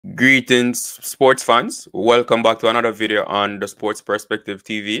Greetings, sports fans. Welcome back to another video on the Sports Perspective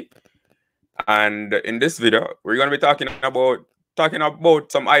TV. And in this video, we're going to be talking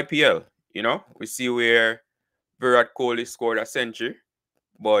about some IPL. You know, we see where VIRAT Kohli scored a century,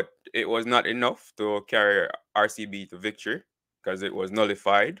 but it was not enough to carry RCB to victory because it was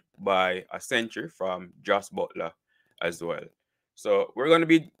nullified by a century from Jos Butler as well. So we're going to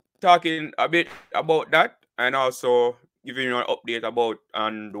be talking a bit about that and also giving you an update about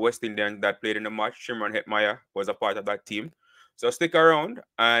the West Indians that played in the match. Shimron Hetmeyer was a part of that team. So stick around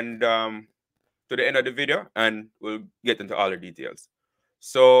and to the end of the video and we'll get into all the details.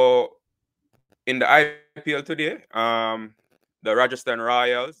 So in the IPL today, the Rajasthan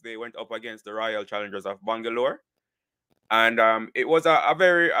Royals, they went up against the Royal Challengers of Bangalore. And it was a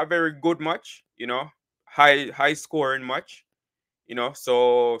very good match, you know, high scoring match. You know,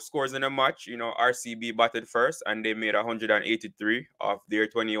 so scores in the match, you know, RCB batted first and they made 183 of their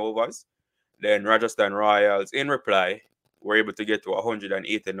 20 overs. Then Rajasthan Royals, in reply, were able to get to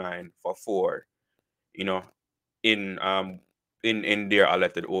 189 for 4, you know, in their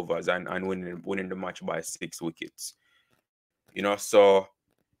allotted overs and winning the match by 6 wickets. You know, so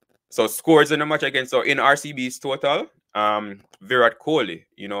scores in the match again. So in RCB's total, Virat Kohli,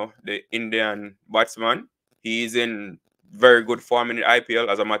 you know, the Indian batsman, he is in very good form in the IPL.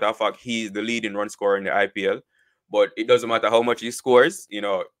 As a matter of fact, he's the leading run scorer in the IPL. But it doesn't matter how much he scores, you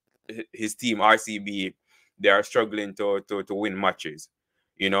know, his team RCB, they are struggling to win matches.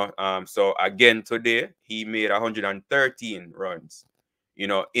 You know, so again today he made 113 runs, you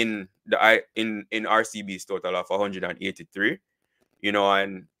know, in RCB's total of 183. You know,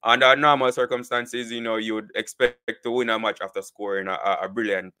 and under normal circumstances, you know, you would expect to win a match after scoring a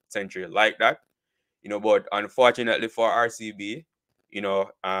brilliant century like that. You know, but unfortunately for RCB, you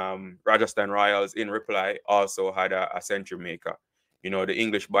know, Rajasthan Royals in reply also had a century maker. You know, the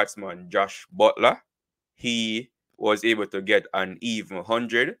English batsman Jos Butler, he was able to get an even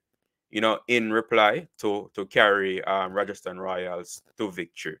 100, you know, in reply to carry Rajasthan Royals to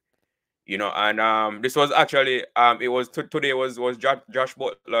victory. You know, and this was actually it was today was Jos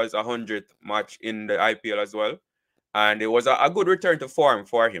Butler's 100th match in the IPL as well, and it was a good return to form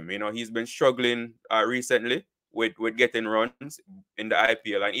for him. You know, he's been struggling recently with getting runs in the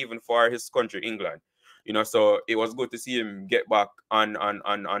IPL and even for his country England. You know, so it was good to see him get back on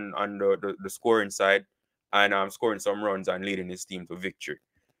the scoring side and scoring some runs and leading his team to victory.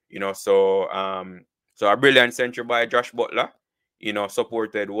 You know, so a brilliant century by Jos Butler, you know,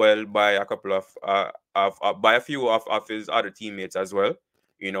 supported well by a couple by a few of his other teammates as well,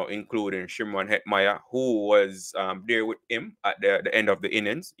 you know, including Shimron Hetmeyer, who was there with him at the end of the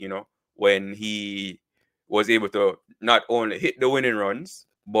innings, you know, when he was able to not only hit the winning runs,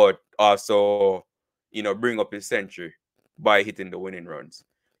 but also, you know, bring up his century by hitting the winning runs.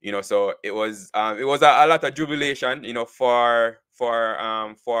 You know, so it was a lot of jubilation, you know, for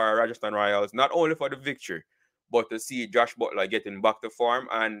Rajasthan Royals, not only for the victory, but to see Jos Butler getting back to form.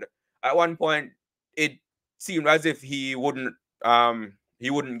 And at one point, it seemed as if he wouldn't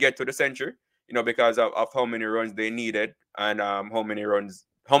get to the century, you know, because of how many runs they needed and how many runs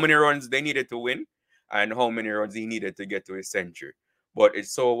they needed to win and how many runs he needed to get to his century. But it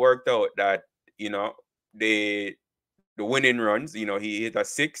so worked out that, you know, the winning runs, you know, he hit a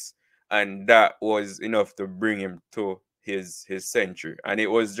 6 and that was enough to bring him to his century. And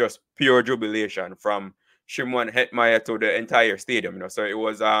it was just pure jubilation from Shimron Hetmeyer to the entire stadium, you know. So it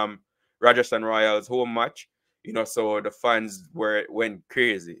was Rajasthan Royals home match, you know, so the fans went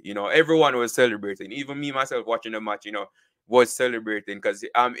crazy. You know, everyone was celebrating. Even me myself watching the match, you know, was celebrating because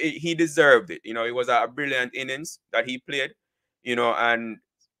he deserved it. You know, it was a brilliant innings that he played, you know, and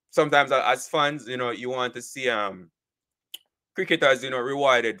sometimes as fans, you know, you want to see cricketers, you know,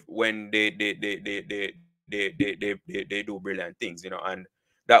 rewarded when they do brilliant things, you know, and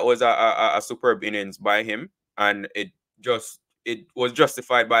that was a superb innings by him, and it was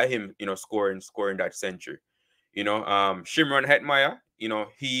justified by him, you know, scoring that century. You know, Shimron Hetmeyer, you know,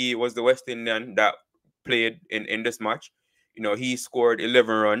 he was the West Indian that played in this match. You know, he scored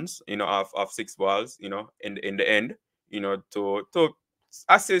 11 runs, you know, of 6 balls, you know, in the end, you know, to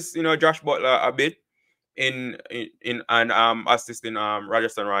assist, you know, Jos Butler a bit in assisting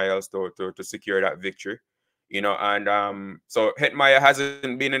Rajasthan Royals to secure that victory. You know, and so Hetmeyer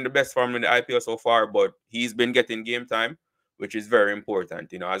hasn't been in the best form in the IPL so far, but he's been getting game time, which is very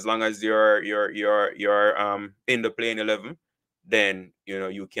important. You know, as long as you're in the playing 11, then, you know,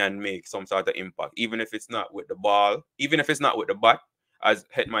 you can make some sort of impact, even if it's not with the ball, even if it's not with the bat. As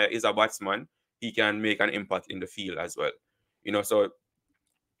Hetmeyer is a batsman, he can make an impact in the field as well. You know, so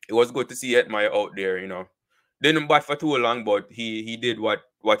it was good to see Hetmeyer out there. You know, didn't bat for too long, but he did what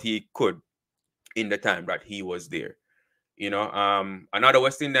what he could in the time that he was there. Another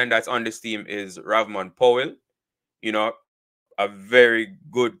West Indian that's on this team is Ravman Powell. A very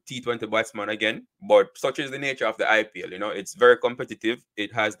good T20 batsman again, but such is the nature of the IPL. It's very competitive.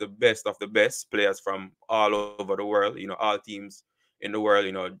 It has the best of the best players from all over the world. All teams in the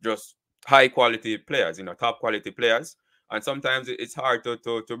world. Just high quality players. Top quality players. And sometimes it's hard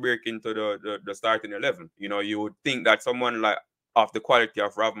to break into the starting 11. You would think that someone like of the quality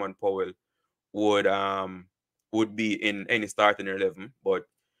of Ravman Powell would would be in any starting 11, but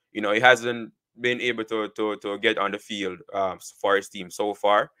he hasn't been able to get on the field for his team so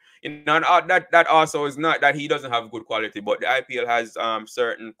far. And that also is not that he doesn't have good quality, but the IPL has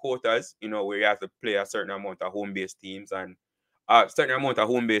certain quotas, where you have to play a certain amount of home-based teams and a certain amount of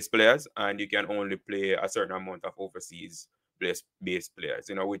home-based players, and you can only play a certain amount of overseas based players,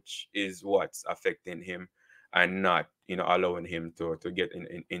 which is what's affecting him and not, allowing him to get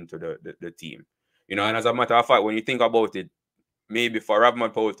into the team. And as a matter of fact, when you think about it, maybe for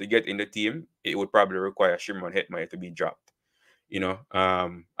Ravman Powell to get in the team, it would probably require Shimron Hetmyer to be dropped.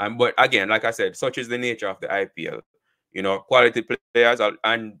 And but again, like I said, such is the nature of the IPL. Quality players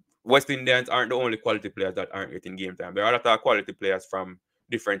and West Indians aren't the only quality players that aren't getting game time. There are a lot of quality players from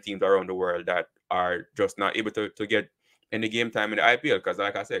different teams around the world that are just not able to get any game time in the IPL because,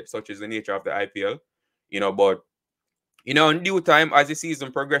 like I said, such is the nature of the IPL. But in due time, as the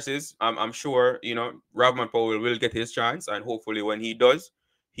season progresses, I'm sure, Ravman Powell will get his chance. And hopefully when he does,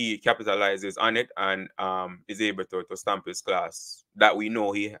 he capitalizes on it and is able to stamp his class that we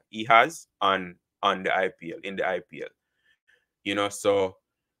know he has on the IPL, in the IPL. So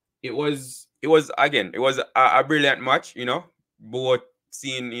it was a brilliant match, both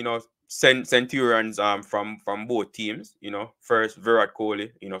seeing, Centurions from both teams, first Virat Kohli,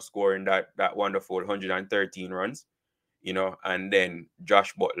 scoring that wonderful 113 runs, and then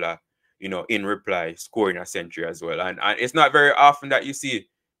Jos Butler, in reply, scoring a century as well. And it's not very often that you see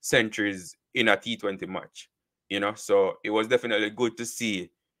centuries in a T20 match, So it was definitely good to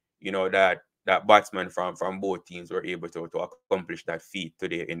see, that batsmen from both teams were able to accomplish that feat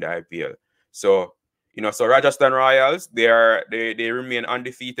today in the IPL. So, so Rajasthan Royals, they remain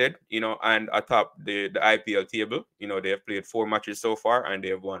undefeated, and atop the IPL table. They have played 4 matches so far and they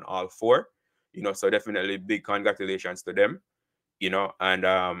have won all 4. So definitely big congratulations to them,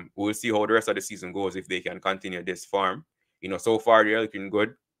 and we'll see how the rest of the season goes if they can continue this form. So far they're looking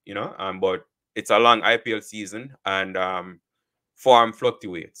good, but it's a long IPL season and form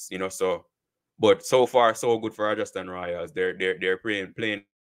fluctuates, but so far so good for Rajasthan Royals. They're playing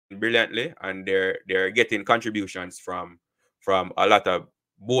brilliantly and they're getting contributions from a lot of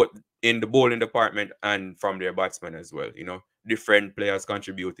both in the bowling department and from their batsmen as well. Different players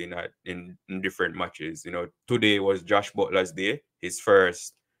contributing in different matches. Today was Jos Butler's day, his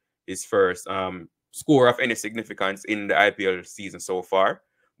first score of any significance in the IPL season so far.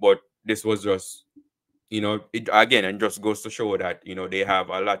 But this was just, it again, and just goes to show that, they have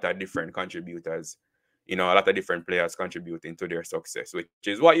a lot of different contributors, a lot of different players contributing to their success, which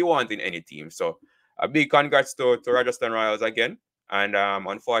is what you want in any team. So a big congrats to Rajasthan Royals again. And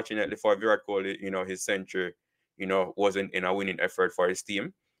unfortunately for Virat Kohli, his century, wasn't in a winning effort for his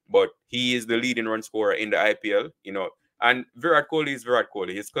team. But he is the leading run scorer in the IPL, and Virat Kohli is Virat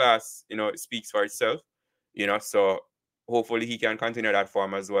Kohli. His class, speaks for itself, so hopefully he can continue that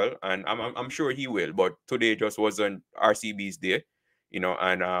form as well. And I'm sure he will. But today just wasn't RCB's day,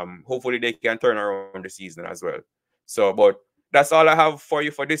 and hopefully they can turn around the season as well. So, but that's all I have for you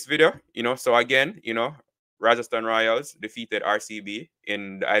for this video. So again, Rajasthan Royals defeated RCB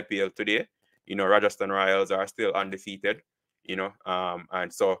in the IPL today. Rajasthan Royals are still undefeated,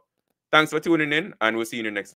 and so thanks for tuning in, and we'll see you in the next